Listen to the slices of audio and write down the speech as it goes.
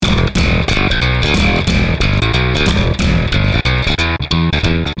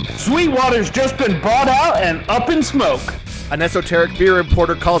water's just been brought out and up in smoke. An esoteric beer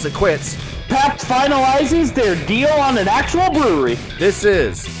importer calls it quits. Pabst finalizes their deal on an actual brewery. This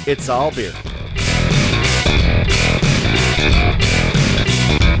is It's All Beer.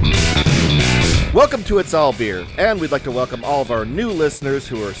 Welcome to It's All Beer, and we'd like to welcome all of our new listeners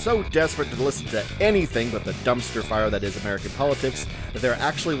who are so desperate to listen to anything but the dumpster fire that is American politics that they're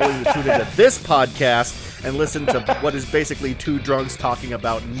actually willing to tune into this podcast and listen to what is basically two drunks talking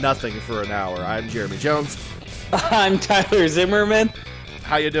about nothing for an hour. I'm Jeremy Jones. I'm Tyler Zimmerman.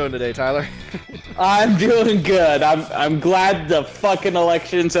 How you doing today, Tyler? I'm doing good. I'm glad the fucking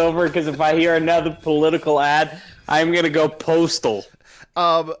election's over, because if I hear another political ad, I'm gonna go postal.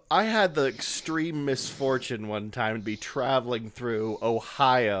 I had the extreme misfortune one time to be traveling through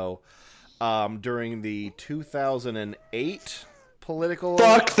Ohio during the 2008 political...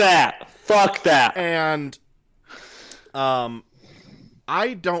 Fuck that. And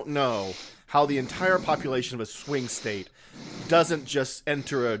I don't know how the entire population of a swing state doesn't just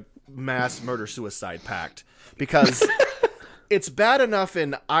enter a mass murder-suicide pact. Because it's bad enough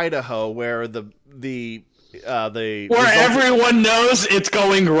in Idaho where everyone knows it's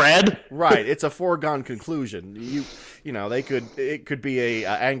going red. Right, it's a foregone conclusion. You know, it could be a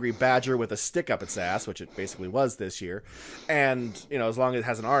angry badger with a stick up its ass, which it basically was this year, and as long as it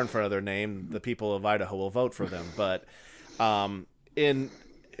has an R in front of their name, the people of Idaho will vote for them. But at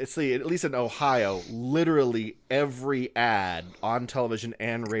least in Ohio, literally every ad on television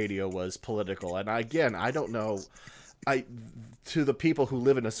and radio was political. And again, I don't know. To the people who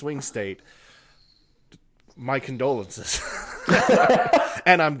live in a swing state, my condolences.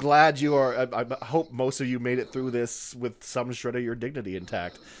 And I'm glad you are. I hope most of you made it through this with some shred of your dignity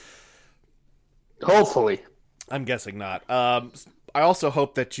intact. Hopefully. I'm guessing not. I also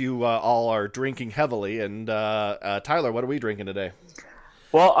hope that you all are drinking heavily. And Tyler, what are we drinking today?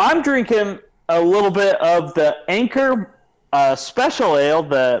 Well, I'm drinking a little bit of the Anchor Special Ale,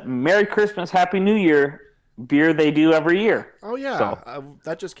 the Merry Christmas, Happy New Year beer they do every year. Oh, yeah.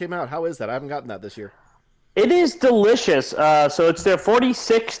 That just came out. How is that? I haven't gotten that this year. It is delicious. So it's their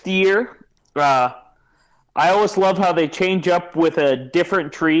 46th year. I always love how they change up with a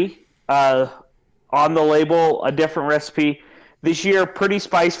different tree on the label, a different recipe. This year, pretty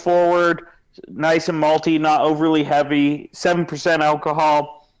spice forward, nice and malty, not overly heavy, 7%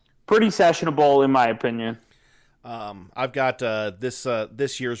 alcohol, pretty sessionable in my opinion. I've got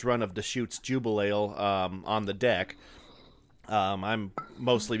this year's run of Deschutes Jubilale on the deck. I'm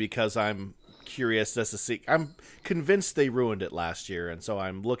mostly because I'm curious as to see. I'm convinced they ruined it last year, and so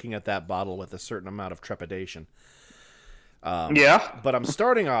I'm looking at that bottle with a certain amount of trepidation. But I'm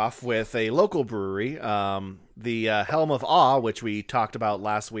starting off with a local brewery, the Helm of Awe, which we talked about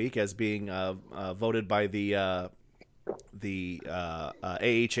last week as being voted by the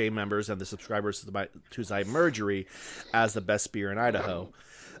AHA members and the subscribers to Zymergery as the best beer in Idaho.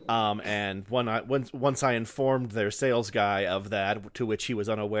 And once I informed their sales guy of that, to which he was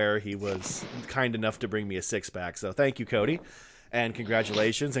unaware, he was kind enough to bring me a 6-pack. So thank you, Cody, and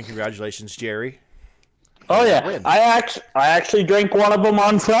congratulations, Jerry. Oh yeah, I actually drank one of them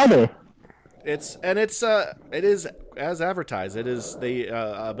on Friday. It is as advertised. It is they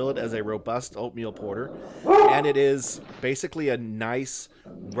bill it as a robust oatmeal porter, and it is basically a nice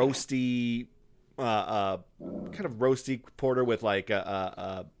roasty, kind of roasty porter with like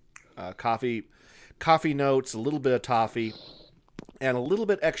coffee notes, a little bit of toffee, and a little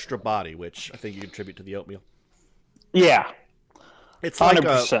bit extra body, which I think you attribute to the oatmeal. Yeah, it's like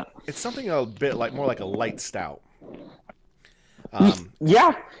 100%. It's something a bit like more like a light stout.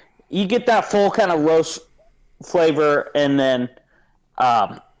 Yeah, you get that full kind of roast flavor, and then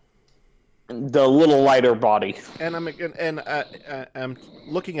the little lighter body. And I'm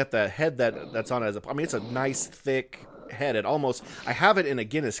looking at the head that's on it. It's a nice thick head. I have it in a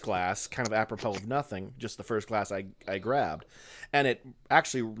Guinness glass, kind of apropos of nothing, just the first glass I grabbed, and it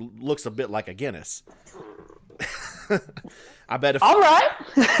actually looks a bit like a Guinness. I bet if all right,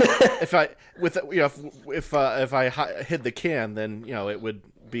 if I hid the can, then it would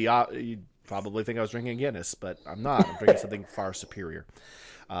be you'd probably think I was drinking Guinness, but I'm not. I'm drinking something far superior.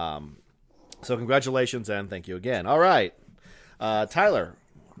 So congratulations and thank you again. All right, Tyler,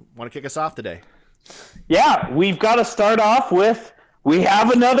 want to kick us off today? Yeah, we've got to start off with we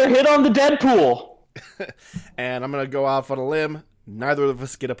have another hit on the Deadpool. And I'm going to go off on a limb. Neither of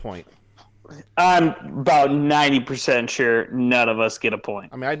us get a point. I'm about 90% sure none of us get a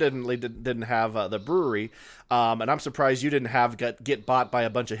point. I mean, I didn't have the brewery, and I'm surprised you didn't have get bought by a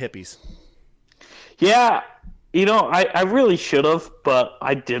bunch of hippies. Yeah, I really should have, but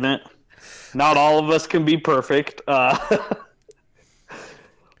I didn't. Not all of us can be perfect.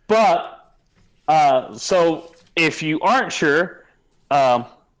 But So if you aren't sure, um,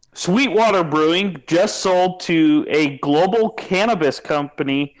 Sweetwater Brewing just sold to a global cannabis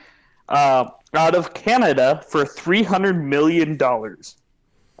company out of Canada for $300 million.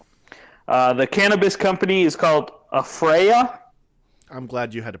 The cannabis company is called Afreya. I'm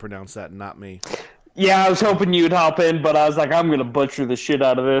glad you had to pronounce that, not me. Yeah, I was hoping you'd hop in, but I was like, I'm going to butcher the shit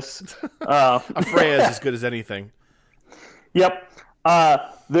out of this. Uh, A Freya is as good as anything. yep.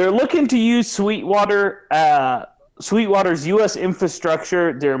 They're looking to use Sweetwater's U.S.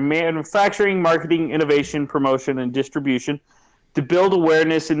 infrastructure, their manufacturing, marketing, innovation, promotion, and distribution to build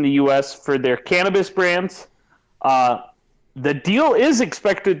awareness in the U.S. for their cannabis brands. Uh, the deal is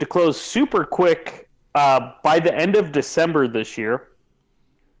expected to close super quick by the end of December this year.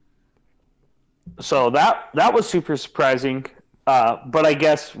 So that was super surprising. But I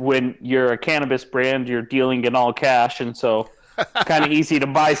guess when you're a cannabis brand, you're dealing in all cash, and so it's kind of easy to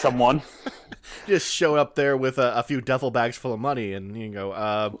buy someone. Just show up there with a few duffel bags full of money, and you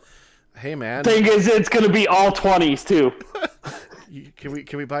go, "Hey, man, Thing is, it's going to be all 20s too.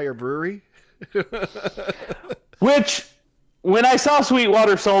 can we buy your brewery?" Which, when I saw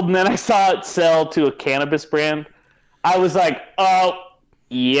Sweetwater sold and then I saw it sell to a cannabis brand, I was like, oh,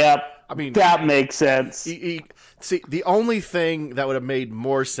 yep, I mean, that makes sense. see, the only thing that would have made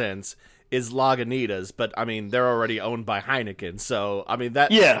more sense is Lagunitas, but I mean, they're already owned by Heineken, so I mean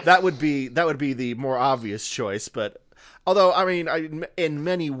Yeah. that would be the more obvious choice. But although I mean, in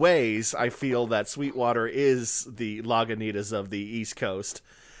many ways, I feel that Sweetwater is the Lagunitas of the East Coast.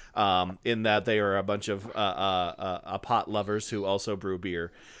 In that they are a bunch of pot lovers who also brew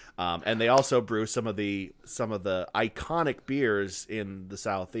beer, and they also brew some of the iconic beers in the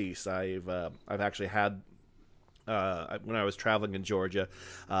Southeast. I've actually had when I was traveling in Georgia,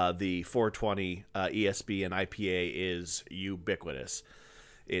 the 420 ESB and IPA is ubiquitous.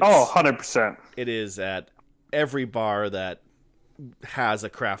 Oh, It's 100%. it is at every bar that has a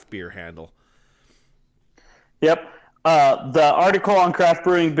craft beer handle. Yep. The article on craft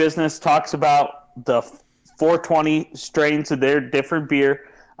brewing business talks about the 420 strains of their different beer,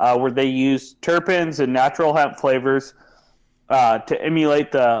 where they use terpenes and natural hemp flavors to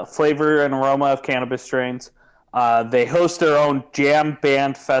emulate the flavor and aroma of cannabis strains. They host their own jam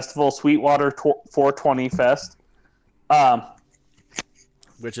band festival, Sweetwater 420 Fest. Um,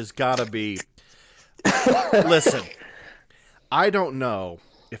 Which has got to be. Listen, I don't know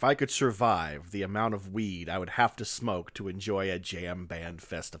if I could survive the amount of weed I would have to smoke to enjoy a jam band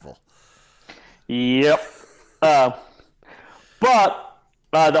festival. yep. Uh, but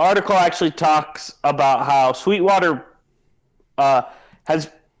the article actually talks about how Sweetwater uh, has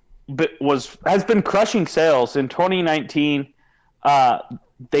has been crushing sales in 2019. Uh,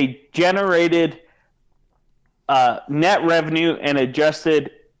 they generated net revenue and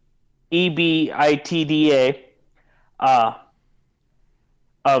adjusted EBITDA uh,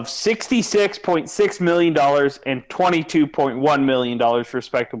 of $66.6 million and $22.1 million,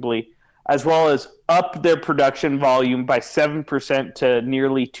 respectively, as well as up their production volume by 7% to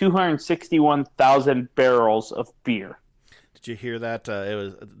nearly 261,000 barrels of beer. Did you hear that?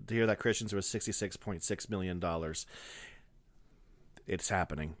 Did you hear that Christians was $66.6 million. It's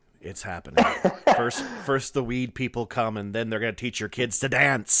happening. It's happening. First the weed people come, and then they're gonna teach your kids to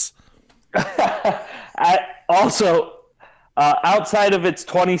dance. Also, outside of its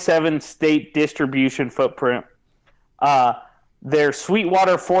 27 state distribution footprint, uh, their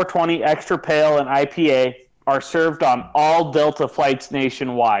Sweetwater 420 Extra Pale and IPA are served on all Delta flights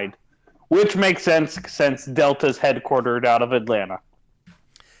nationwide, which makes sense since Delta's headquartered out of Atlanta.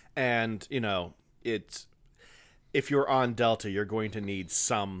 And it's if you're on Delta, you're going to need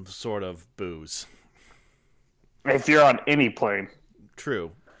some sort of booze. If you're on any plane.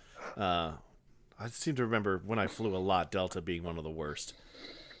 True. I seem to remember when I flew a lot, Delta being one of the worst.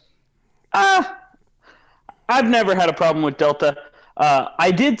 Uh, I've never had a problem with Delta.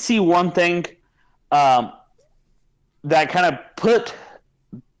 I did see one thing um, that kind of put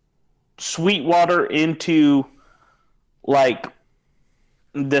Sweetwater into like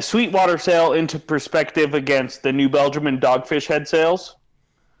the Sweetwater sale into perspective against the New Belgium and Dogfish Head sales.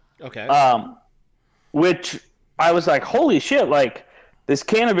 Okay. Which I was like, holy shit! Like this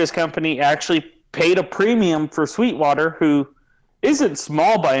cannabis company actually paid a premium for Sweetwater, who isn't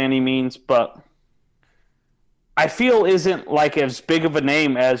small by any means, but I feel isn't like as big of a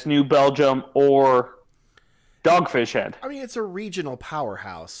name as New Belgium or Dogfish Head. I mean, it's a regional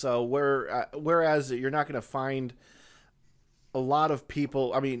powerhouse. So whereas you're not going to find a lot of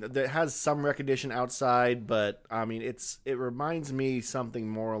people. I mean, that has some recognition outside, but I mean, it reminds me something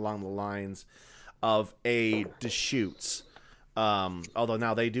more along the lines of a Deschutes Although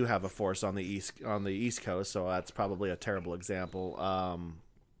now they do have a force on the East Coast, so that's probably a terrible example.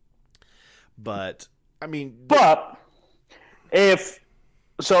 But I mean, But if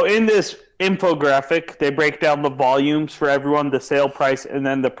so, in this infographic, they break down the volumes for everyone, the sale price, and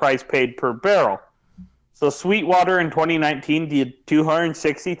then the price paid per barrel. So Sweetwater in 2019 did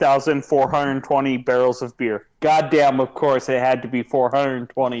 260,420 barrels of beer. Goddamn, of course, it had to be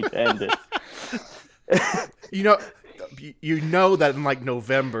 420 to end it. you know that in like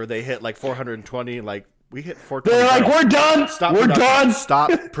November they hit like 420. Like we hit 420. They're like, we're done. We're done. Stop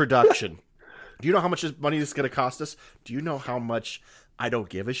production. Do you know how much money this is going to cost us? Do you know how much I don't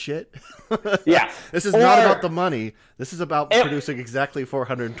give a shit? Yeah. This is not about the money. This is about producing exactly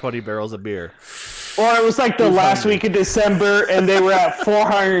 420 barrels of beer. Or it was like the last week of December, and they were at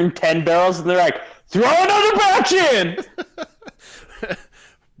 410 barrels, and they're like, throw another batch in!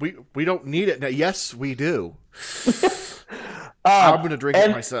 We don't need it now. Yes, we do. I'm going to drink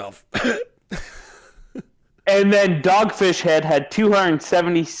it myself. And then Dogfish Head had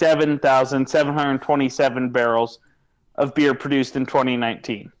 277,727 barrels of beer produced in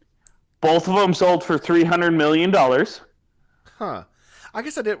 2019. Both of them sold for $300 million. Huh. I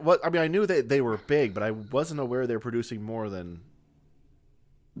guess I didn't. I mean, I knew that they were big, but I wasn't aware they were producing more than.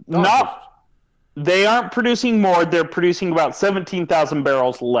 No, they aren't producing more. They're producing about 17,000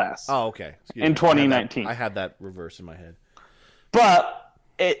 barrels less. Oh, okay. In 2019, I had that reverse in my head. But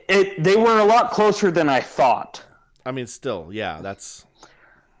they were a lot closer than I thought. I mean, still, yeah, that's.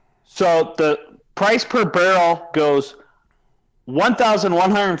 So the price per barrel goes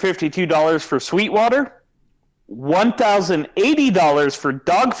 $1,152 for Sweetwater, $1,080 for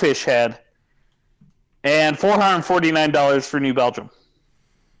Dogfish Head, and $449 for New Belgium.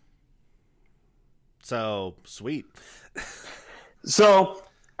 So sweet. So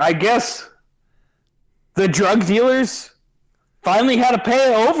I guess the drug dealers finally had to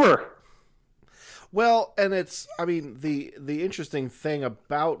pay it over. Well, and it's, I mean, the interesting thing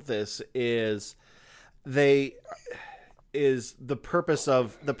about this is the purpose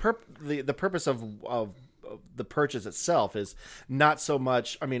of the purpose of the purchase itself is not so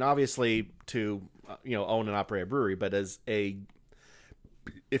much, I mean, obviously to own and operate a brewery, but as a,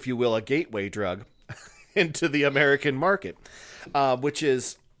 if you will, a gateway drug into the American market, which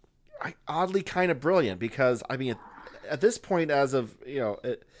is oddly kind of brilliant because, I mean, at this point, as of,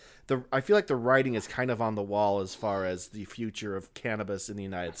 I feel like the writing is kind of on the wall as far as the future of cannabis in the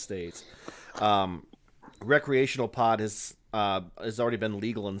United States. Recreational pot has already been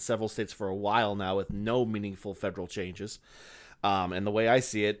legal in several states for a while now with no meaningful federal changes. And the way I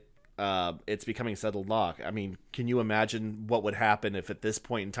see it, it's becoming settled law. I mean, can you imagine what would happen if at this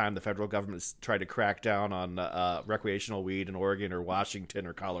point in time the federal government tried to crack down on recreational weed in Oregon or Washington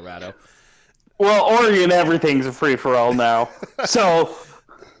or Colorado? Well, Oregon, everything's a free-for-all now. So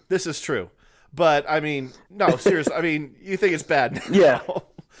this is true. But, I mean, no, seriously. I mean, you think it's bad now. Yeah.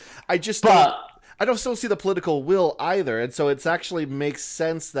 I don't still see the political will either. And so it actually makes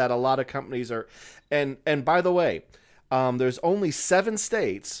sense that a lot of companies are... And by the way, there's only 7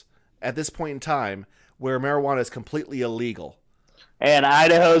 states at this point in time where marijuana is completely illegal. And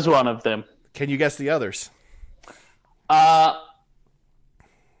Idaho's one of them. Can you guess the others?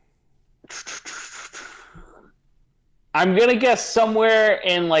 I'm going to guess somewhere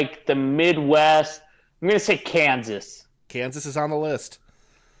in like the Midwest. I'm going to say Kansas. Kansas is on the list.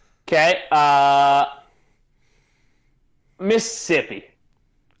 Okay. Mississippi.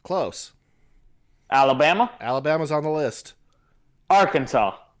 Close. Alabama. Alabama's on the list.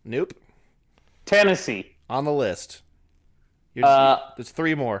 Arkansas. Nope. Tennessee. On the list. There's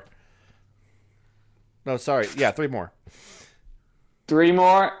 3 more. No, sorry. Yeah, 3 more. 3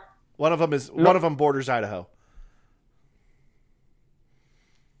 more. One of them borders Idaho.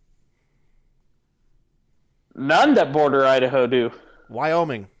 None that border Idaho do.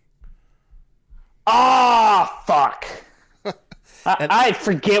 Wyoming. Ah, fuck. I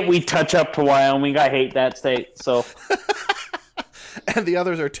forget we touch up to Wyoming. I hate that state. So. And the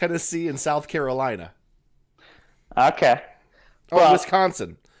others are Tennessee and South Carolina. Okay. Oh, well,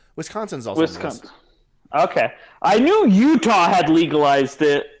 Wisconsin. Wisconsin's also Wisconsin. Okay. I knew Utah had legalized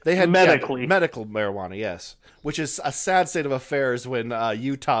it. They had medically. Medical marijuana, yes. Which is a sad state of affairs when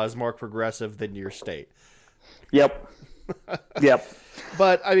Utah is more progressive than your state. Yep. Yep.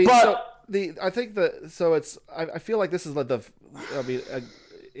 But I mean, I feel like this is like the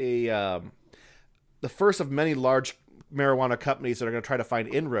first of many large marijuana companies that are going to try to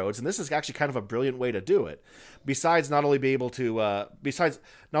find inroads, and this is actually kind of a brilliant way to do it. Besides not only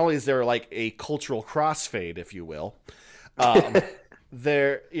is there like a cultural crossfade, if you will,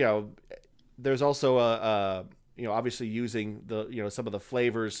 there's also obviously using some of the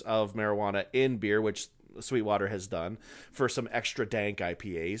flavors of marijuana in beer, which Sweetwater has done for some extra dank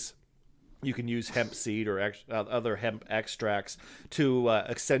IPAs. You can use hemp seed or other hemp extracts to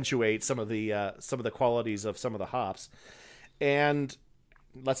accentuate some of the qualities of some of the hops. And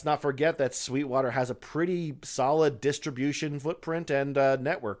let's not forget that Sweetwater has a pretty solid distribution footprint and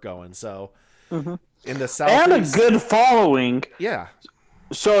network going. So in the southeast, and a good following. yeah.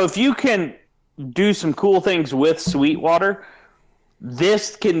 So if you can do some cool things with Sweetwater,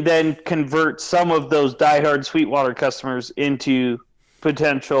 this can then convert some of those diehard Sweetwater customers into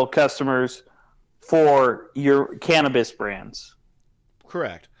potential customers for your cannabis brands.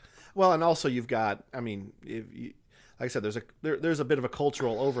 Correct. Well, and also you've got, like I said, there's a bit of a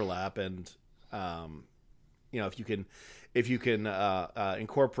cultural overlap, and if you can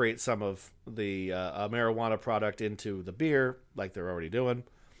incorporate some of the marijuana product into the beer, like they're already doing,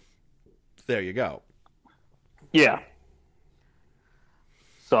 there you go. Yeah.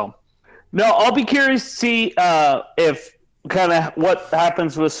 So, no, I'll be curious to see if kind of what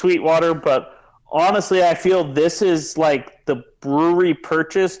happens with Sweetwater, but honestly, I feel this is like the brewery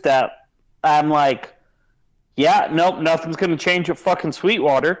purchase that I'm like, yeah, nope, nothing's going to change at fucking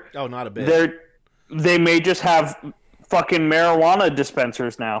Sweetwater. Oh, not a bit. They may just have fucking marijuana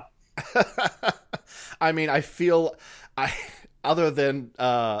dispensers now. I feel other than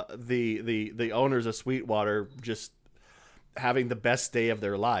the owners of Sweetwater just having the best day of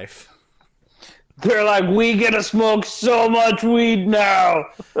their life. They're like, we get to smoke so much weed now.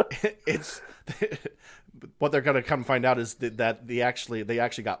 It's what they're gonna come find out is that they actually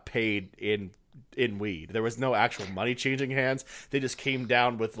got paid in weed. There was no actual money changing hands. They just came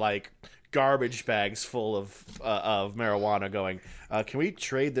down with like garbage bags full of marijuana, going, "Can we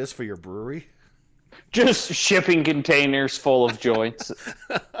trade this for your brewery?" Just shipping containers full of joints.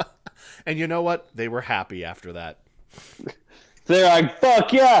 And you know what? They were happy after that. They're like,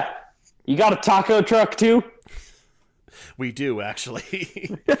 fuck yeah. You got a taco truck too? We do,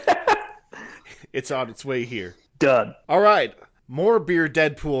 actually. It's on its way here. Done. All right. More beer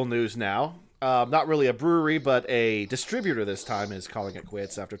Deadpool news now. Not really a brewery, but a distributor this time is calling it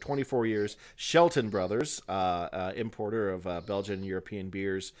quits after 24 years. Shelton Brothers, importer of Belgian and European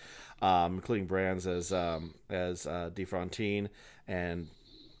beers, including brands as De Frontine and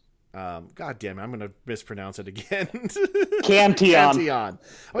God damn it, I'm going to mispronounce it again. Cantillon. Cantillon.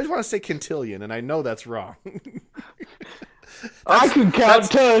 I always want to say Cantillon, and I know that's wrong. I can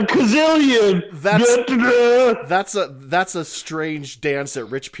count to a gazillion. That's a strange dance that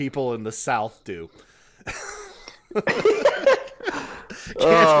rich people in the South do.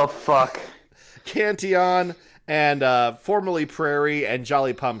 Oh, fuck. Cantillon and formerly Prairie and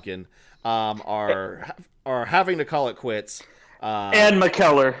Jolly Pumpkin are having to call it quits. And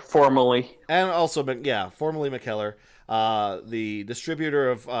McKellar, formerly. And also, formerly McKellar. The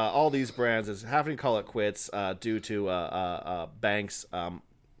distributor of all these brands is having to call it quits due to banks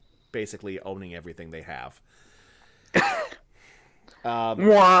basically owning everything they have.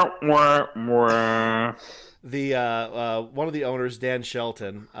 Wah, wah, wah. The one of the owners, Dan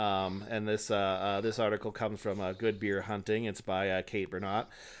Shelton, and this article comes from Good Beer Hunting. It's by Kate Bernat.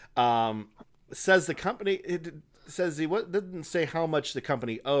 Says the company. Says he didn't say how much the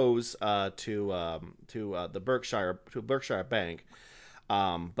company owes to Berkshire Bank,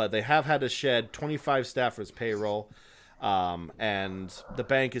 but they have had to shed 25 staffers' payroll, and the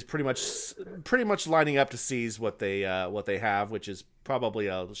bank is pretty much lining up to seize what they have, which is probably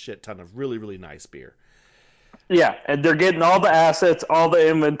a shit ton of really, really nice beer. Yeah, and they're getting all the assets, all the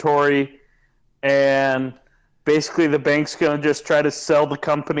inventory, and basically the bank's going to just try to sell the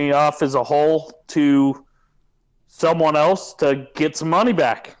company off as a whole to someone else to get some money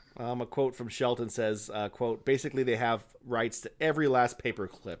back. A quote from Shelton says, quote, basically they have rights to every last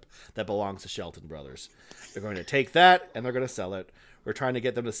paperclip that belongs to Shelton Brothers. They're going to take that and they're going to sell it. We're trying to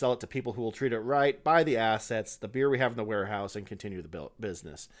get them to sell it to people who will treat it right, buy the assets, the beer we have in the warehouse, and continue the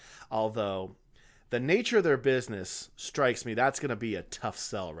business. Although the nature of their business strikes me, that's going to be a tough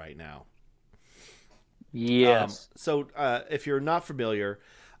sell right now. Yes. So if you're not familiar,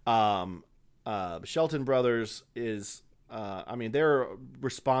 Shelton Brothers is, they're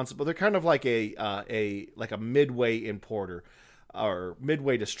responsible. They're kind of like a midway importer or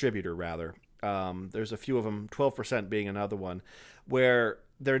midway distributor rather. There's a few of them, 12% being another one, where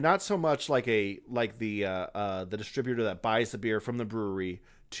they're not so much like the distributor that buys the beer from the brewery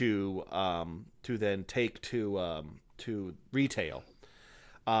to then take to retail.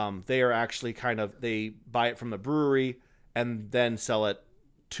 They are actually they buy it from the brewery and then sell it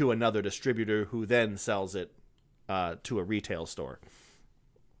to another distributor who then sells it to a retail store.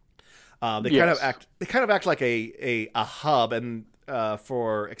 Yes. They kind of act like a hub and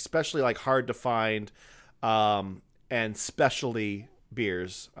for especially like hard to find and specialty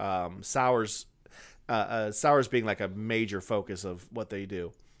beers. Sours being like a major focus of what they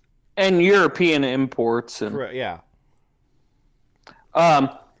do. And European imports. And Correct. Yeah. um,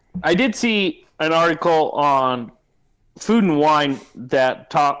 I did see an article on Food and Wine that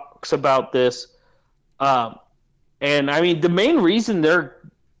talks about this. Um, and I mean, the main reason they're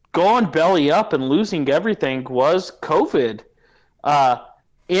going belly up and losing everything was COVID. Uh,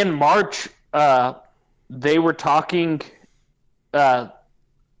 in March, they were talking, uh,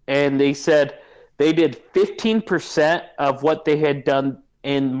 and they said they did 15% of what they had done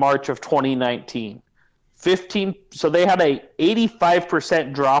in March of 2019. 15, so they had a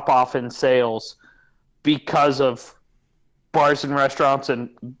 85% drop off in sales because of bars and restaurants and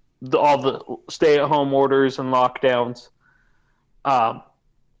all the stay at home orders and lockdowns. Um,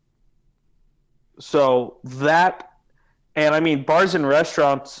 so that, and I mean, bars and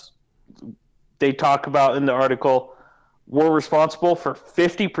restaurants, they talk about in the article, were responsible for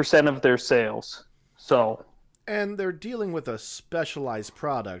 50% of their sales. So, And they're dealing with a specialized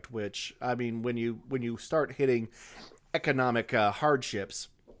product, which I mean, when you start hitting economic hardships,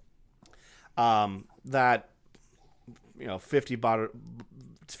 that you know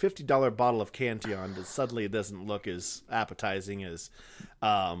 $50 bottle of Cantillon suddenly doesn't look as appetizing as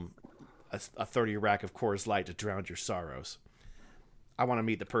a 30 rack of Coors Light to drown your sorrows. I want to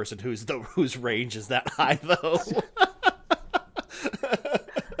meet the person whose range is that high though.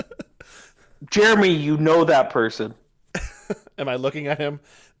 Jeremy, you know that person. Am I looking at him?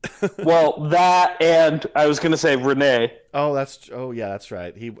 Well, that and I was going to say Renee. Oh yeah, that's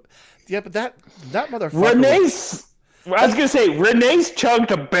right. Yeah, but that motherfucker would Renee's. I was that gonna say Renee's chugged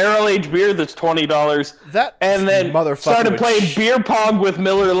a barrel aged beer that's $20, that and then motherfucker started would playing beer pong with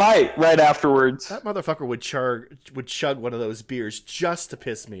Miller Lite right afterwards. that motherfucker would chug one of those beers just to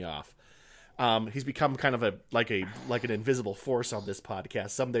piss me off. He's become kind of like an invisible force on this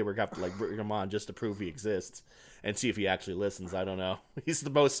podcast. Someday we're gonna have to like bring him on just to prove he exists and see if he actually listens. I don't know. He's the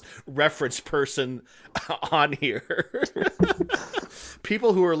most referenced person on here.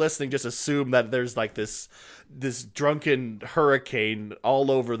 People who are listening just assume that there's like this drunken hurricane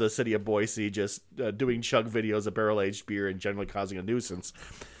all over the city of Boise, just doing chug videos of barrel aged beer and generally causing a nuisance,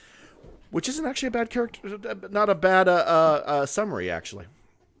 which isn't actually a bad character, not a bad summary actually.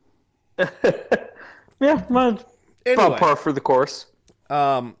 Yeah, well, about Anyway, par for the course.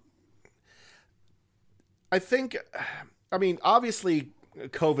 um, I think, I mean, obviously,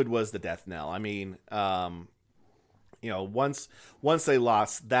 COVID was the death knell. I mean, you know, once they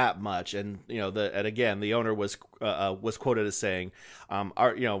lost that much, and you know, and again, the owner was quoted as saying, you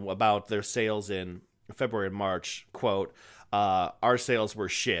know, about their sales in February and March, quote, our sales were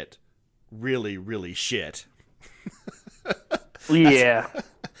shit, really, really shit. That's Yeah,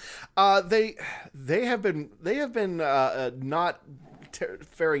 they have been not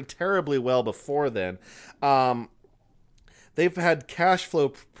faring terribly well before then. They've had cash flow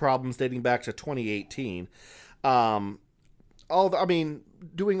problems dating back to 2018. I mean,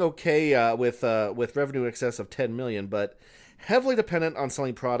 doing okay with revenue in excess of 10 million, but heavily dependent on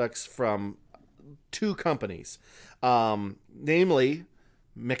selling products from two companies, namely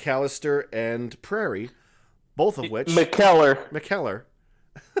McAllister and Prairie, both of which McKellar. McKellar.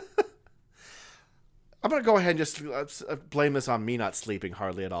 I'm gonna go ahead and just blame this on me not sleeping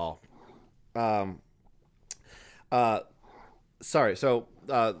hardly at all. Um, uh, sorry. So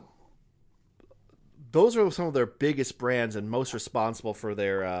those are some of their biggest brands and most responsible for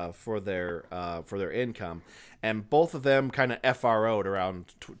their income, and both of them kind of FRO'd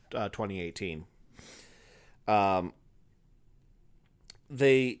around 2018. Um,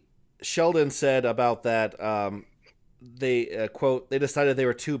 they Sheldon said about that. They quote, they decided they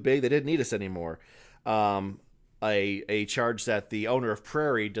were too big, they didn't need us anymore. um, a charge that the owner of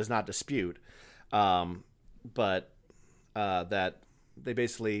Prairie does not dispute, but that they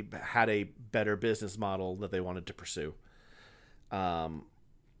basically had a better business model that they wanted to pursue. Um,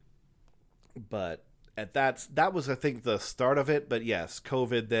 but that was, I think, the start of it. But yes,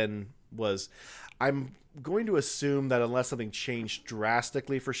 COVID then was. I'm going to assume that unless something changed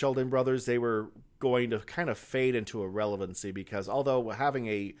drastically for Sheldon Brothers, they were going to kind of fade into irrelevancy, because although having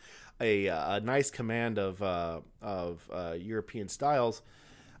a nice command of European styles,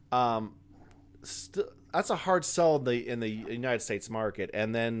 um, that's a hard sell in the United States market.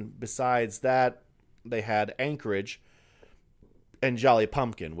 And then besides that, they had Anchorage and Jolly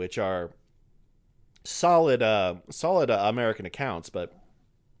Pumpkin, which are solid American accounts, but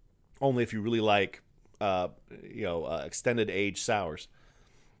only if you really like extended age sours.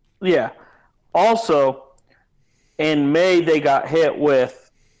 Yeah. Also, in May, they got hit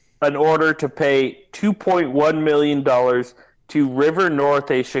with an order to pay $2.1 million to River North,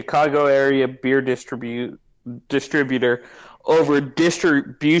 a Chicago area beer distributor, over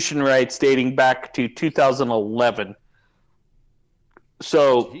distribution rights dating back to 2011.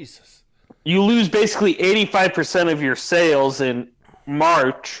 So Jesus. you lose basically 85% of your sales in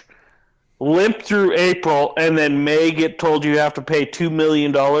March, limp through April, and then May get told you have to pay $2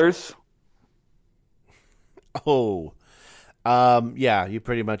 million. Oh. Yeah, you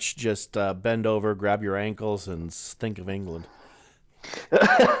pretty much just bend over, grab your ankles, and think of England.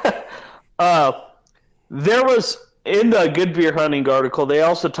 uh, there was in the Good Beer Hunting article. They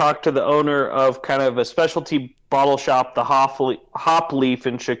also talked to the owner of kind of a specialty bottle shop, the Hop Leaf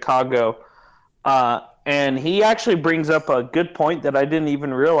in Chicago, and he actually brings up a good point that I didn't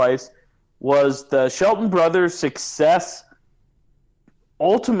even realize was the Shelton brothers' success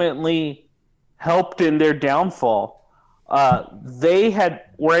ultimately helped in their downfall. They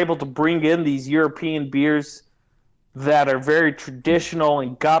were able to bring in these European beers that are very traditional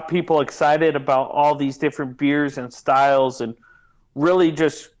and got people excited about all these different beers and styles and really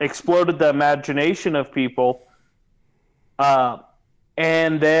just exploded the imagination of people. Uh,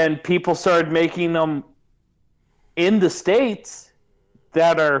 and then people started making them in the States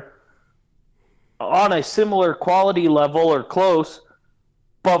that are on a similar quality level or close,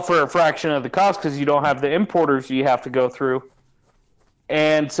 but for a fraction of the cost because you don't have the importers you have to go through.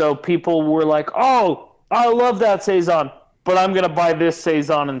 And so people were like, "Oh, I love that saison, but I'm gonna buy this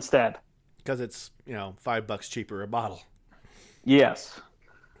saison instead." Because it's, $5 cheaper a bottle. Yes.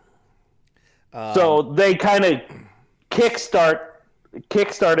 Um, So they kind of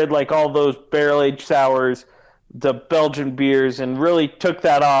kickstarted like all those barrel aged sours, the Belgian beers, and really took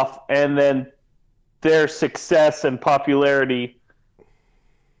that off. And then their success and popularity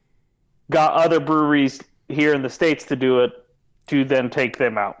got other breweries here in the States to do it, to then take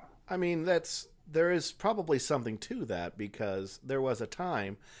them out. I mean, there is probably something to that because there was a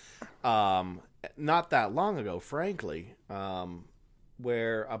time, not that long ago, frankly,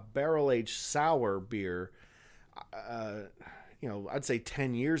 where a barrel aged sour beer, uh, I'd say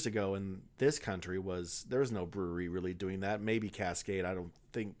 10 years ago in this country there was no brewery really doing that. Maybe Cascade. I don't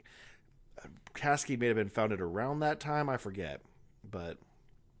think Cascade may have been founded around that time. I forget, but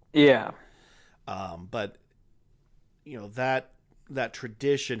Yeah. but that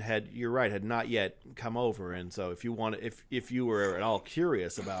tradition you're right, had not yet come over. And so if you were at all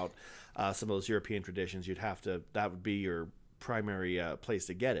curious about some of those European traditions, that would be your primary place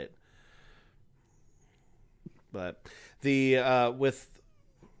to get it. But with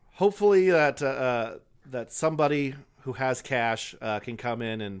hopefully that somebody who has cash can come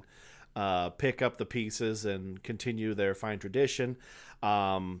in and pick up the pieces and continue their fine tradition.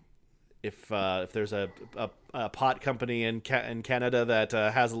 If there's a pot company in Canada that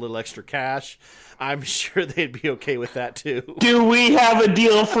has a little extra cash, I'm sure they'd be okay with that too. Do we have a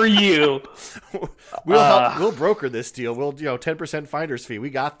deal for you? We'll broker this deal. We'll 10% finder's fee. We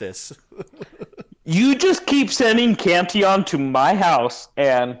got this. You just keep sending Cantillon to my house,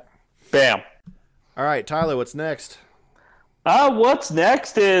 and bam. All right, Tyler, what's next? What's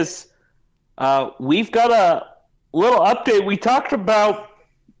next is we've got a little update. We talked about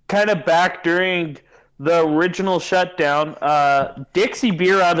kind of back during the original shutdown. Dixie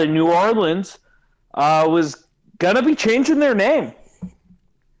Beer out of New Orleans was going to be changing their name.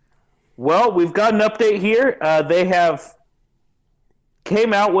 Well, we've got an update here. They have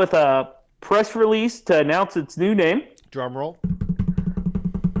came out with a press release to announce its new name. Drum roll.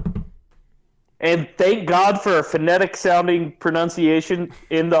 And thank God for a phonetic sounding pronunciation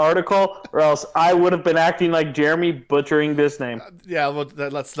in the article, or else I would have been acting like Jeremy butchering this name. Yeah, well,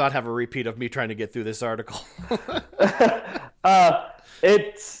 let's not have a repeat of me trying to get through this article.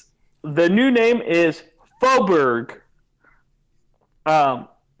 It's the new name is Faubourg.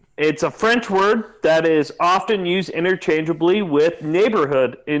 It's a French word that is often used interchangeably with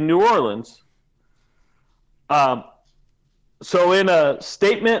neighborhood in New Orleans. So in a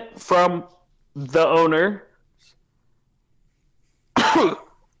statement from the owner,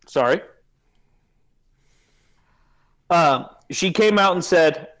 sorry, she came out and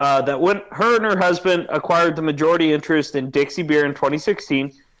said that when her and her husband acquired the majority interest in Dixie Beer in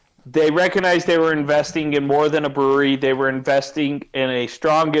 2016, they recognized they were investing in more than a brewery. They were investing in a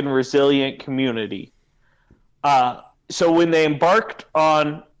strong and resilient community. So when they embarked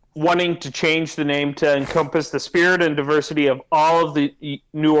on wanting to change the name to encompass the spirit and diversity of all of the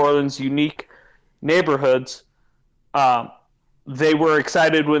New Orleans unique neighborhoods, they were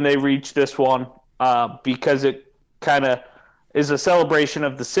excited when they reached this one because it kind of is a celebration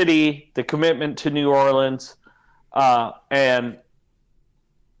of the city, the commitment to New Orleans, and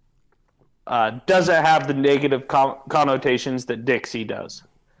doesn't have the negative connotations that Dixie does.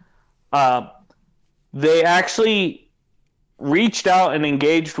 Uh, they actually reached out and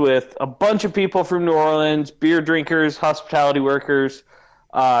engaged with a bunch of people from New Orleans, beer drinkers, hospitality workers,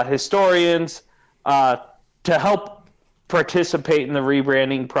 historians, uh, to help participate in the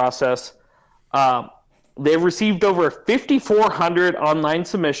rebranding process. Um, they've received over 5,400 online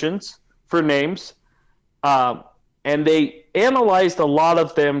submissions for names, and they analyzed a lot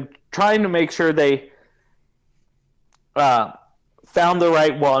of them, trying to make sure they found the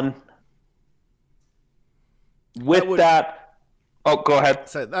right one. With that, oh, go ahead.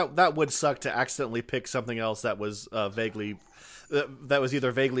 So that would suck to accidentally pick something else that was vaguely that was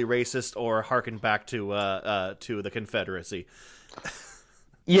either vaguely racist or harkened back to the Confederacy.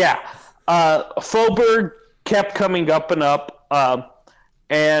 Yeah, Faubourg kept coming up and up,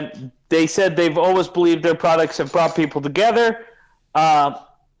 and they said they've always believed their products have brought people together.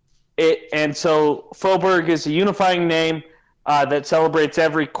 And so Faubourg is a unifying name that celebrates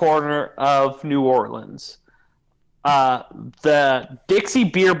every corner of New Orleans. The Dixie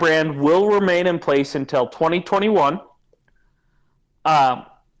beer brand will remain in place until 2021.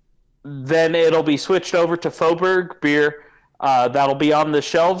 Then it'll be switched over to Faubourg beer. That'll be on the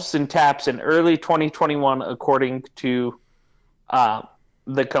shelves and taps in early 2021, according to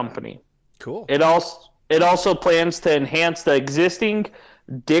the company. Cool. It also plans to enhance the existing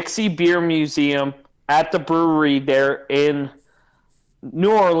Dixie Beer Museum at the brewery there in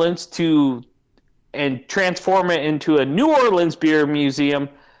New Orleans and transform it into a New Orleans Beer Museum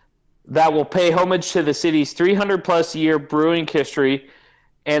that will pay homage to the city's 300-plus year brewing history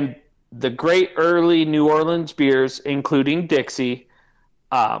and the great early New Orleans beers, including Dixie.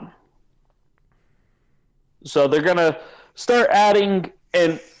 So they're going to start adding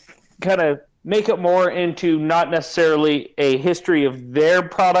and kind of make it more into not necessarily a history of their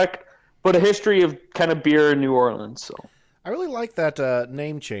product, but a history of kind of beer in New Orleans. So I really like that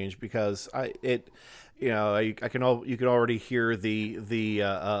name change because you can already hear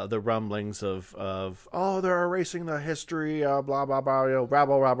the rumblings of oh, they're erasing the history, blah blah blah, rabble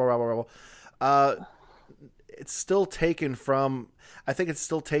rabble rabble rabble. It's still taken from, I think it's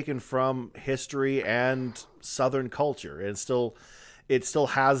still taken from history and Southern culture, and it still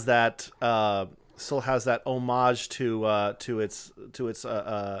has that homage to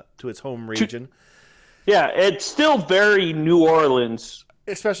its home region. Yeah, it's still very New Orleans.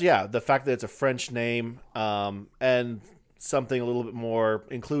 Especially, yeah, the fact that it's a French name, and something a little bit more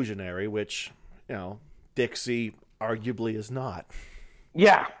inclusionary, which, Dixie arguably is not.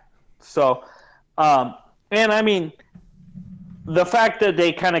 Yeah. So, and I mean, the fact that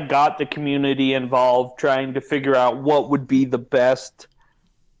they kind of got the community involved trying to figure out what would be the best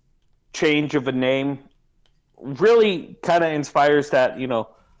change of a name really kind of inspires that,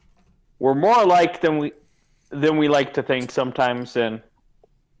 we're more alike than we like to think sometimes, and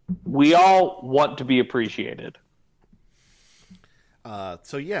we all want to be appreciated.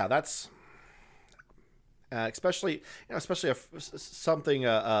 So yeah, that's especially something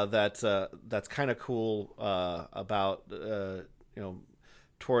that's kind of cool about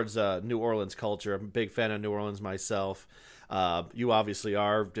towards New Orleans culture. I'm a big fan of New Orleans myself. You obviously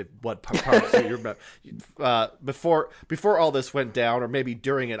are. What parts before all this went down, or maybe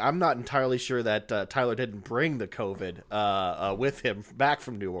during it? I'm not entirely sure that Tyler didn't bring the COVID with him back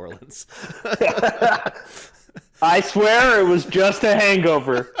from New Orleans. I swear it was just a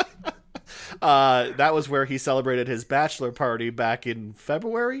hangover. That was where he celebrated his bachelor party back in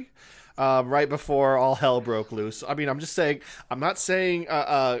February. Right before all hell broke loose. I mean, I'm just saying, I'm not saying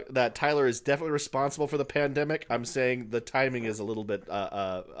that Tyler is definitely responsible for the pandemic. I'm saying the timing is a little bit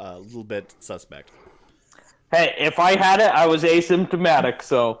suspect. Hey, if I had it, I was asymptomatic,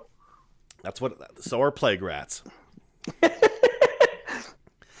 so. So are plague rats.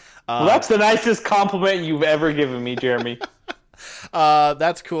 Well, that's the nicest compliment you've ever given me, Jeremy.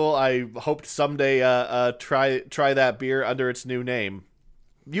 That's cool. I hope someday try that beer under its new name.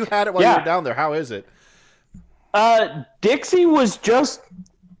 You had it while you were down there. How is it? Dixie was just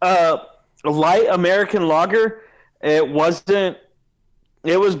a light American lager. It was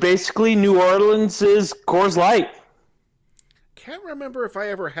basically New Orleans's Coors Light. Can't remember if I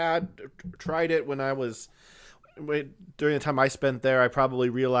ever had tried it when I was during the time I spent there. I probably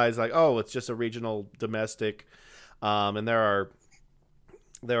realized it's just a regional domestic, and there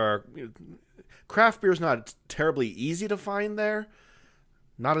are craft beer's not terribly easy to find there.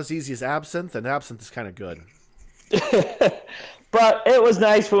 Not as easy as absinthe, and absinthe is kind of good. But it was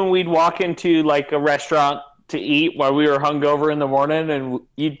nice when we'd walk into like a restaurant to eat while we were hungover in the morning, and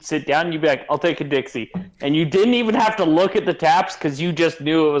you'd sit down and you'd be like, I'll take a Dixie. And you didn't even have to look at the taps because you just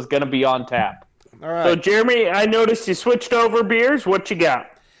knew it was going to be on tap. All right. So, Jeremy, I noticed you switched over beers. What you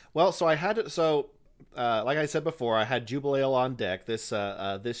got? Well, so I had it. So, like I said before, I had Jubile Ale on deck, this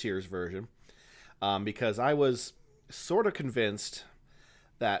year's version, because I was sort of convinced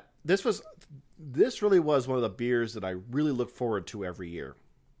that this really was one of the beers that I really look forward to every year.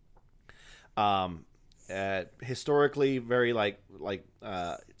 Historically, very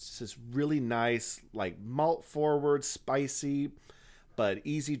it's this really nice, like malt forward, spicy, but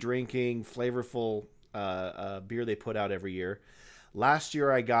easy drinking, flavorful beer they put out every year. Last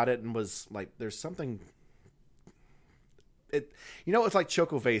year I got it and was like, there's something. It's like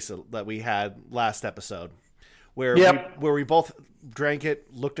Chocovesa that we had last episode, where we both drank it,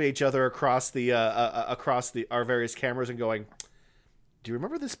 looked at each other across our various cameras, and going, "Do you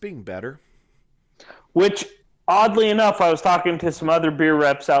remember this being better?" Which, oddly enough, I was talking to some other beer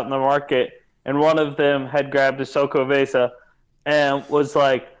reps out in the market, and one of them had grabbed a Chocovesa and was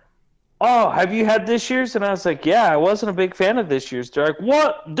like, "Oh, have you had this year's?" And I was like, "Yeah, I wasn't a big fan of this year's." They're like,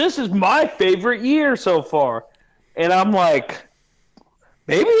 "What? This is my favorite year so far." And I'm like,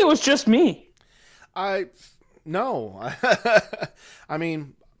 maybe it was just me. No. I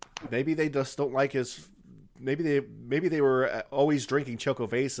mean, maybe they just don't like his. Maybe they were always drinking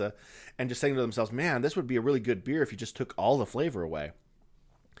Chocovesa and just saying to themselves, "Man, this would be a really good beer if you just took all the flavor away."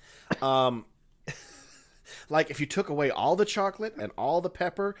 Like if you took away all the chocolate and all the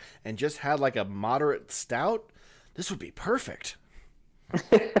pepper and just had like a moderate stout, this would be perfect.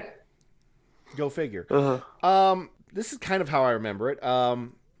 Go figure. Uh-huh. This is kind of how I remember it.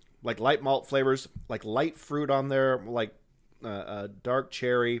 Like light malt flavors, like light fruit on there, like dark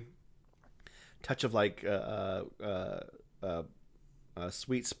cherry, touch of like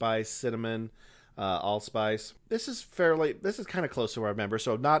sweet spice, cinnamon, allspice. This is kind of close to what I remember.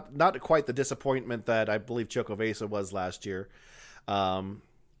 So not quite the disappointment that I believe Chocovesa was last year. So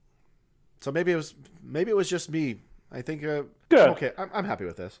maybe it was just me. I think good. Okay, I'm happy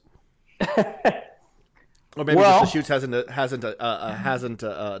with this. Or maybe just the shoots hasn't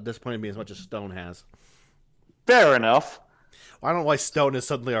disappointed me as much as Stone has. Fair enough. Well, I don't know why Stone is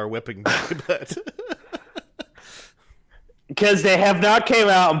suddenly our whipping boy, but because they have not came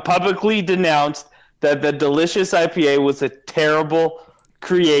out and publicly denounced that the Delicious IPA was a terrible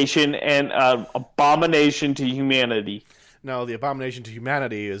creation and an abomination to humanity. No, the abomination to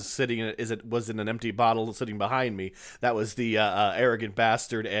humanity was in an empty bottle sitting behind me. That was the Arrogant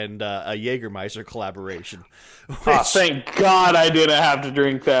Bastard and a Jägermeister collaboration. Thank God I didn't have to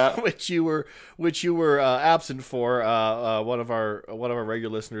drink that. Which you were absent for. One of our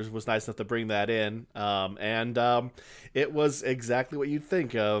regular listeners was nice enough to bring that in, and it was exactly what you'd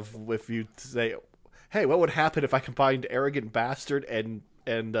think of if you say, "Hey, what would happen if I combined Arrogant Bastard and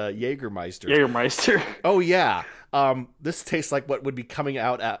Jägermeister?" Jägermeister. Oh yeah. This tastes like what would be coming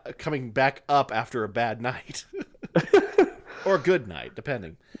back up after a bad night. Or a good night,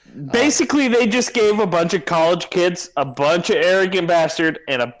 depending. Basically, they just gave a bunch of college kids a bunch of Arrogant Bastard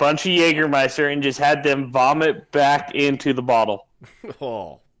and a bunch of Jägermeister and just had them vomit back into the bottle.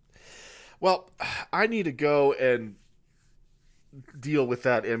 Oh. Well, I need to go and deal with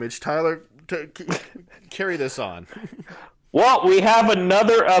that image. Tyler, carry this on. Well, we have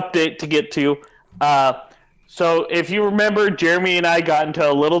another update to get to. So if you remember, Jeremy and I got into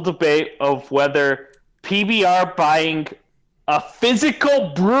a little debate of whether PBR buying a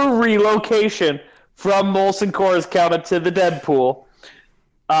physical brewery location from Molson Coors counted to the Deadpool.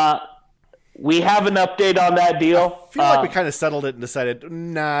 We have an update on that deal. I feel like we kind of settled it and decided,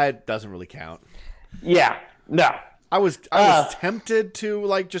 nah, it doesn't really count. Yeah, no. I was tempted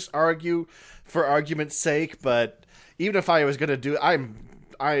to just argue for argument's sake, but even if I was going to do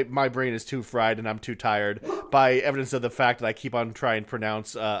my brain is too fried and I'm too tired by evidence of the fact that I keep on trying to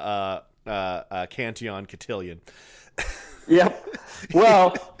pronounce Cantillon Cotillion. Yep.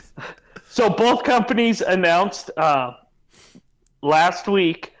 Well, so both companies announced last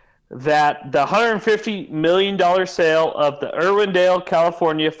week that the $150 million sale of the Irwindale,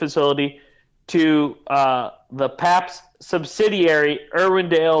 California facility to the Pabst subsidiary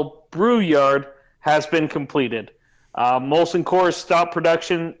Irwindale Brew Yard has been completed. Molson Coors stopped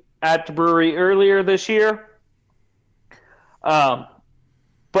production at the brewery earlier this year.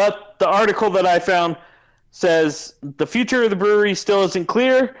 But the article that I found says the future of the brewery still isn't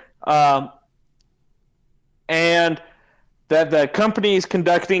clear, and that the company is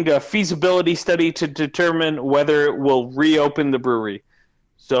conducting a feasibility study to determine whether it will reopen the brewery.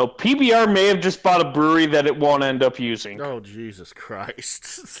 So PBR may have just bought a brewery that it won't end up using. Oh, Jesus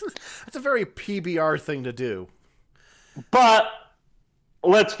Christ. That's a very PBR thing to do. But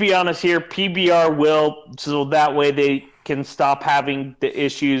let's be honest here, PBR will, so that way they can stop having the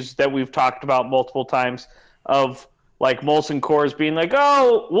issues that we've talked about multiple times of like Molson Coors being like,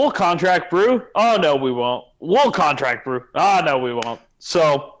 oh, we'll contract brew. Oh, no, we won't. We'll contract brew. Oh, no, we won't.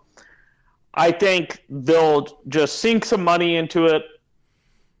 So I think they'll just sink some money into it.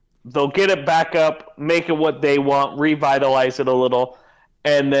 They'll get it back up, make it what they want, revitalize it a little,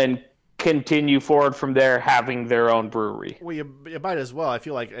 and then continue forward from there, having their own brewery. Well, you might as well. I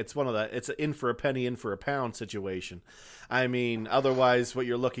feel like it's one of the it's an in for a penny, in for a pound situation. I mean, otherwise, what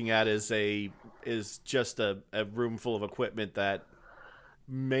you're looking at is just a room full of equipment that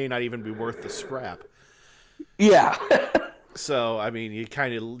may not even be worth the scrap. Yeah. So, I mean, you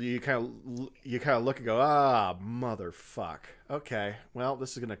kind of look and go, ah, motherfuck. Okay, well,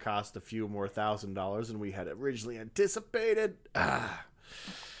 this is going to cost a few more $1,000s than we had originally anticipated. Ah.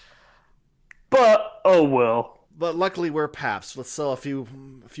 But oh well. But luckily, we're Paps. Let's sell a few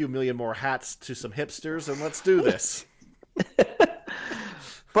million more hats to some hipsters, and let's do this.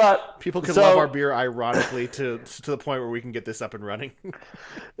 But People can love our beer, ironically, to the point where we can get this up and running.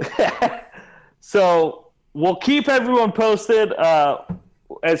 So we'll keep everyone posted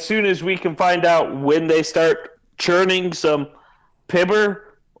as soon as we can find out when they start churning some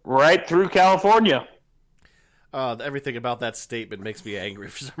Pibber right through California. Everything about that statement makes me angry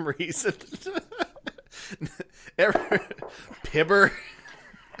for some reason. Pibber.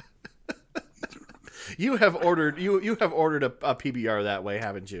 You have ordered a PBR that way,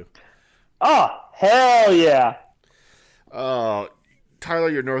 haven't you? Oh, hell yeah. Oh, Tyler,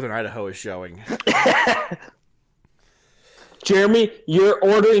 your Northern Idaho is showing. Jeremy, you're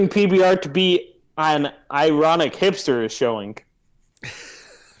ordering PBR to be an ironic hipster is showing.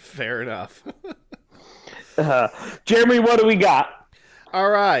 Fair enough. Jeremy, what do we got? All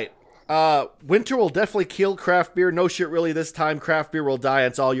right. Winter will definitely kill craft beer. No shit, really, this time craft beer will die.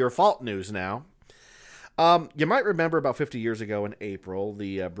 It's all your fault news now. You might remember about 50 years ago in April,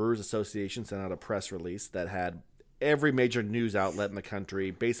 the Brewers Association sent out a press release that had every major news outlet in the country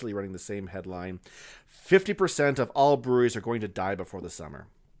basically running the same headline. 50% of all breweries are going to die before the summer.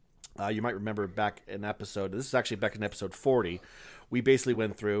 You might remember back in this is actually back in episode 40, we basically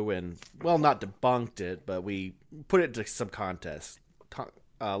went through and, well, not debunked it, but we put it into some context.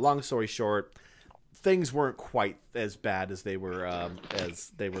 Long story short, things weren't quite as bad as they were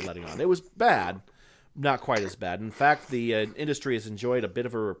letting on. It was bad, not quite as bad. In fact, the industry has enjoyed a bit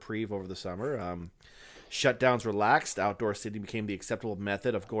of a reprieve over the summer. Shutdowns relaxed. Outdoor seating became the acceptable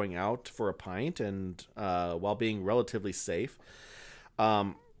method of going out for a pint, and while being relatively safe.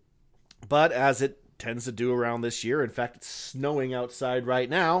 But as it tends to do around this year, in fact, it's snowing outside right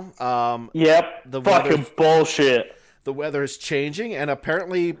now. Yep. Fucking bullshit. The weather is changing, and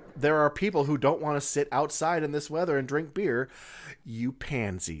apparently there are people who don't want to sit outside in this weather and drink beer. You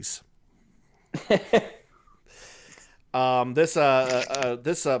pansies. This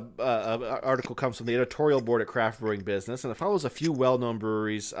article comes from the editorial board at Craft Brewing Business, and it follows a few well-known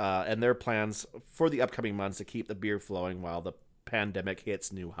breweries and their plans for the upcoming months to keep the beer flowing while the pandemic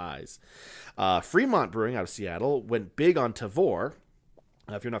hits new highs. Fremont Brewing out of Seattle went big on Tavour.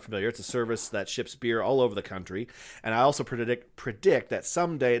 If you're not familiar, it's a service that ships beer all over the country, and I also predict that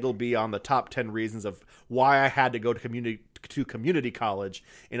someday it'll be on the top 10 reasons of why I had to go to community college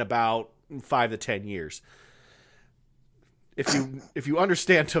in about 5 to 10 years. If you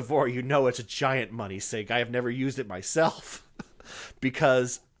understand Tavour, you know it's a giant money sink. I have never used it myself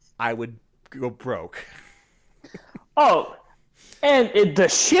because I would go broke. Oh, and the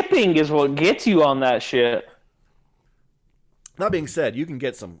shipping is what gets you on that shit. That being said, you can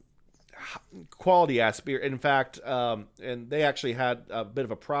get some quality ass beer. In fact, and they actually had a bit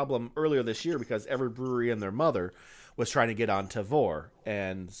of a problem earlier this year because every brewery and their mother was trying to get on Tavour,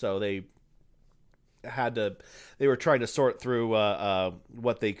 and so they were trying to sort through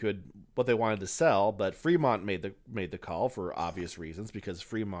what they wanted to sell. But Fremont made the call for obvious reasons, because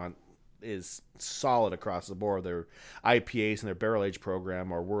Fremont is solid across the board. Their IPAs and their barrel age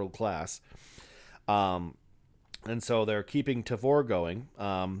program are world class. And so they're keeping Tavour going.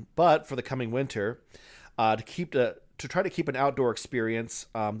 But for the coming winter, to try to keep an outdoor experience,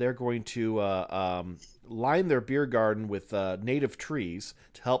 they're going to line their beer garden with native trees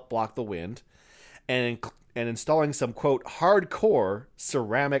to help block the wind, and installing some, quote, hardcore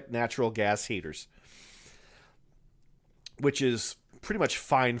ceramic natural gas heaters, which is pretty much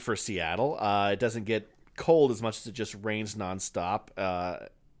fine for Seattle. It doesn't get cold as much as it just rains nonstop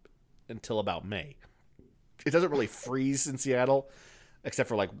until about May. It doesn't really freeze in Seattle except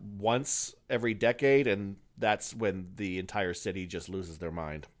for like once every decade, and that's when the entire city just loses their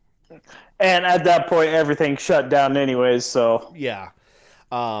mind. And at that point, everything shut down anyways. So Yeah.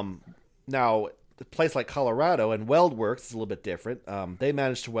 Now, a place like Colorado and WeldWorks is a little bit different. They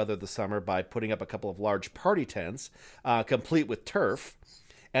managed to weather the summer by putting up a couple of large party tents, complete with turf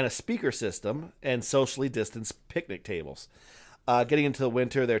and a speaker system and socially distanced picnic tables. Getting into the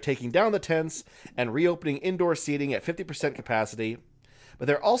winter, they're taking down the tents and reopening indoor seating at 50% capacity. But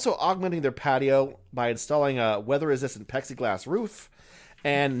they're also augmenting their patio by installing a weather-resistant plexiglass roof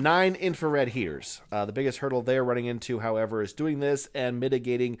and 9 infrared heaters. The biggest hurdle they're running into, however, is doing this and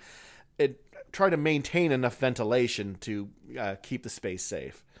mitigating it, trying to maintain enough ventilation to keep the space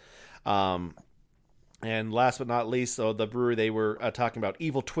safe. And last but not least, so the brewery they were talking about,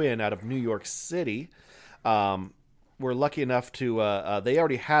 Evil Twin out of New York City, were lucky enough to, they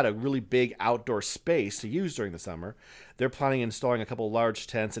already had a really big outdoor space to use during the summer. They're planning on installing a couple large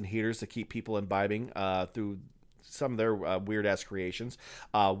tents and heaters to keep people imbibing through some of their weird-ass creations.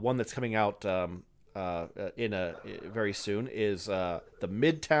 One that's coming out very soon is the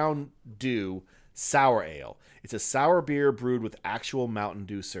Midtown Dew Sour Ale. It's a sour beer brewed with actual Mountain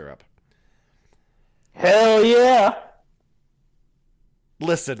Dew syrup. hell yeah.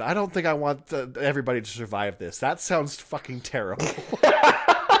 Listen, I don't think I want everybody to survive this. That sounds fucking terrible.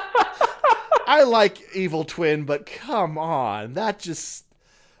 I like Evil Twin, but come on, that just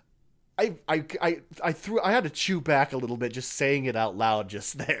I had to chew back a little bit just saying it out loud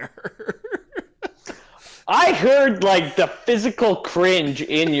just there. I heard like the physical cringe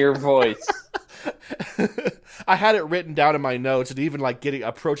in your voice. I had it written down in my notes, and even like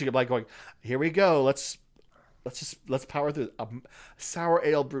approaching it, like going, "Here we go. Let's power through a sour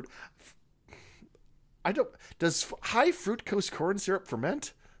ale brewed." Does high fructose corn syrup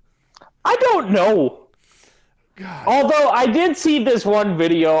ferment? I don't know. God. Although I did see this one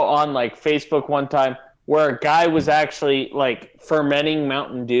video on like Facebook one time where a guy was actually like fermenting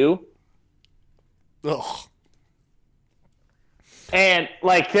Mountain Dew. Ugh. And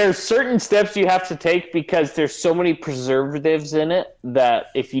like there's certain steps you have to take because there's so many preservatives in it that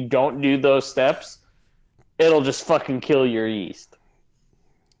if you don't do those steps, it'll just fucking kill your yeast.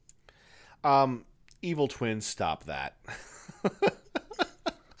 Evil Twin, stop that.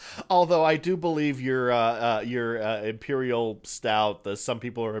 Although I do believe your Imperial Stout, the Some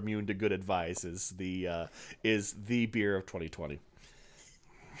People Are Immune to Good Advice, is the beer of 2020.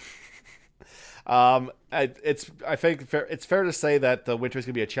 I think it's fair to say that the winter is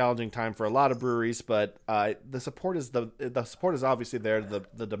going to be a challenging time for a lot of breweries, but the support is obviously there.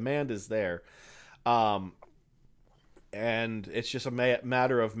 The demand is there, and it's just a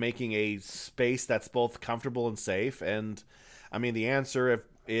matter of making a space that's both comfortable and safe. And I mean, the answer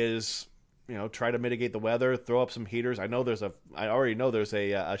is, try to mitigate the weather, throw up some heaters. I already know there's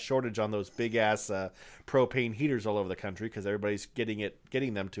a shortage on those big ass propane heaters all over the country because everybody's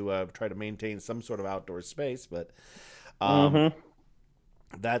getting them to try to maintain some sort of outdoor space. But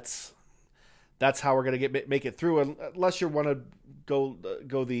that's how we're gonna make it through, unless you want to go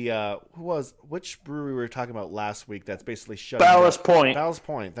the which brewery we were talking about last week that's basically shutting down. Ballast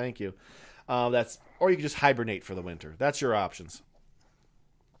Point, thank you. Or you can just hibernate for the winter. That's your options.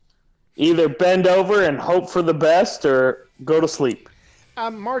 Either bend over and hope for the best or go to sleep.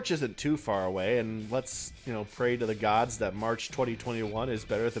 March isn't too far away, and let's pray to the gods that March 2021 is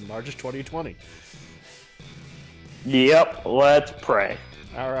better than March 2020. Yep, let's pray.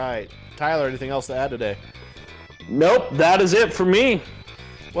 All right. Tyler, anything else to add today? Nope, that is it for me.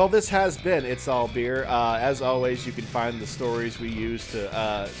 Well, this has been It's All Beer. As always, you can find the stories we use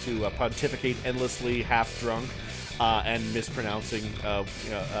to pontificate endlessly, half drunk, and mispronouncing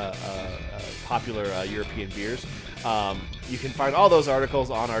popular European beers. You can find all those articles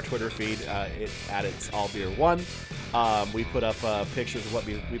on our Twitter feed at It's All Beer 1. We put up pictures of what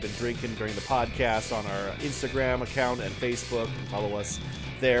we've been drinking during the podcast on our Instagram account and Facebook. Follow us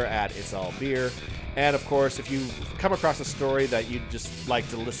there at It's All Beer. And of course, if you come across a story that you'd just like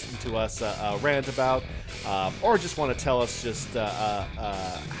to listen to us rant about, or just want to tell us just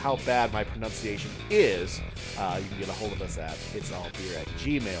how bad my pronunciation is, you can get a hold of us at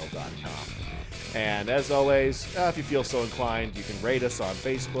itsallbeer@gmail.com. And as always, if you feel so inclined, you can rate us on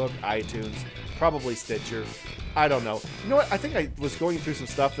Facebook, iTunes, probably Stitcher. I don't know. You know what? I think I was going through some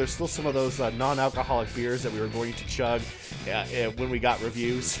stuff. There's still some of those non-alcoholic beers that we were going to chug when we got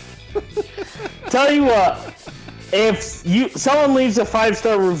reviews. Tell you what, if someone leaves a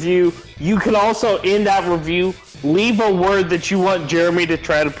 5-star review, you can also, in that review, leave a word that you want Jeremy to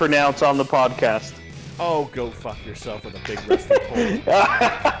try to pronounce on the podcast. Oh, go fuck yourself with a big rusty pole.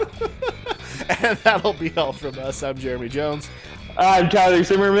 And that'll be all from us. I'm Jeremy Jones. I'm Tyler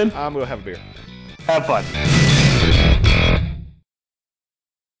Zimmerman. I'm gonna have a beer. Have fun.